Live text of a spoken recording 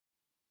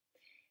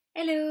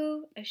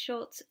Hello, a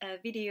short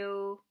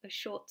video, a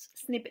short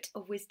snippet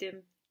of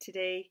wisdom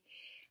today.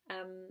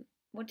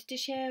 Wanted to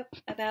share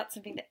about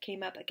something that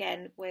came up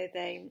again with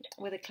a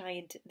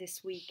client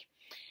this week.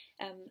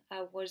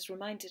 I was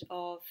reminded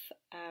of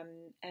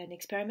an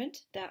experiment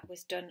that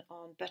was done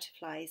on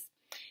butterflies.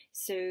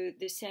 So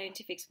the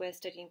scientists were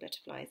studying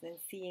butterflies and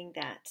seeing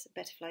that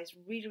butterflies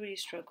really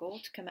struggle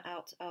to come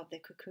out of the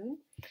cocoon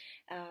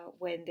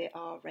when they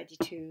are ready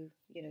to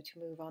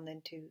move on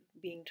and to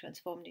being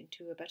transformed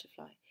into a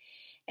butterfly.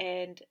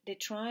 And they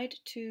tried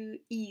to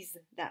ease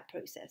that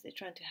process. They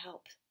tried to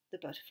help the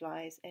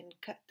butterflies and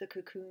cut the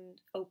cocoon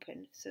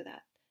open so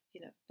that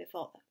they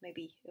thought that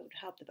maybe it would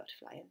help the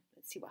butterfly, and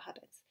let's see what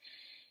happens.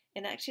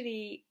 And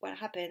actually what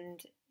happened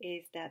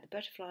is that the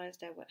butterflies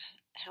that were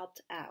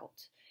helped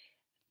out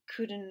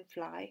couldn't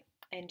fly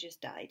and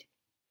just died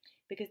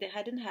because they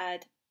hadn't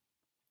had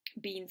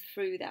been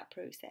through that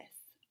process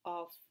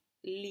of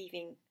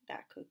leaving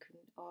that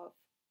cocoon, of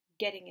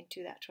getting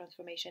into that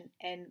transformation.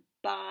 And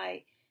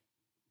by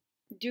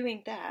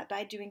doing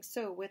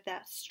so with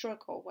that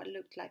struggle, what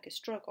looked like a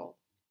struggle,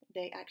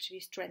 they actually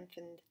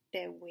strengthened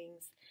their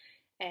wings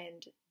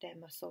and their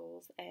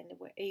muscles and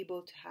were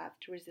able to have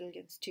the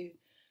resilience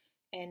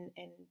and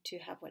to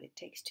have what it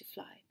takes to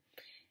fly.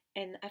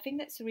 And I think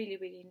that's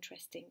really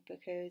interesting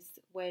because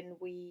when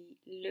we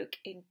look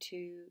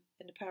into,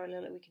 and the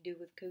parallel that we can do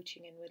with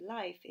coaching and with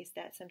life is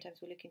that sometimes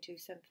we look into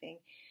something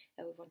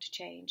that we want to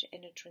change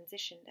and a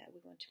transition that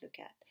we want to look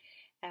at.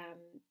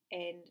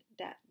 And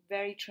that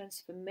very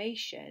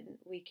transformation,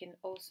 we can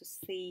also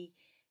see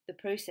the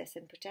process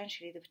and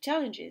potentially the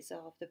challenges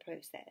of the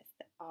process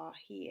that are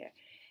here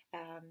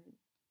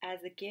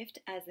as a gift,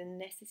 as a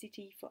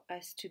necessity for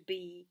us to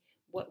be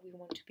what we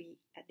want to be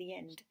at the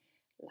end,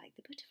 like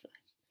the butterfly.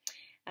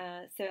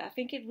 So I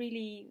think it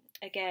really,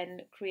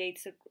 again,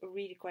 creates a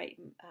really great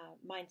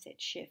mindset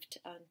shift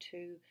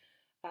onto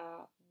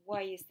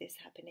why is this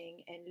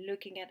happening, and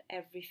looking at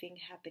everything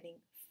happening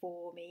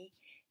for me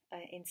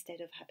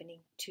instead of happening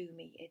to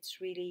me. It's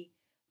really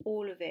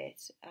all of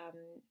it.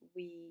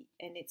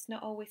 And it's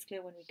not always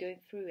clear when we're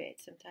going through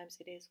it. Sometimes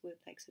it is with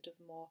like sort of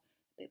a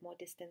bit more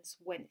distance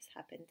when it's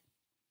happened.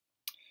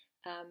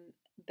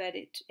 But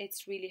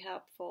it's really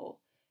helpful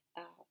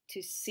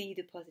to see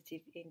the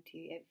positive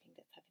into everything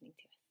that's happening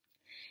to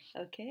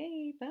us.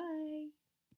 Okay, bye.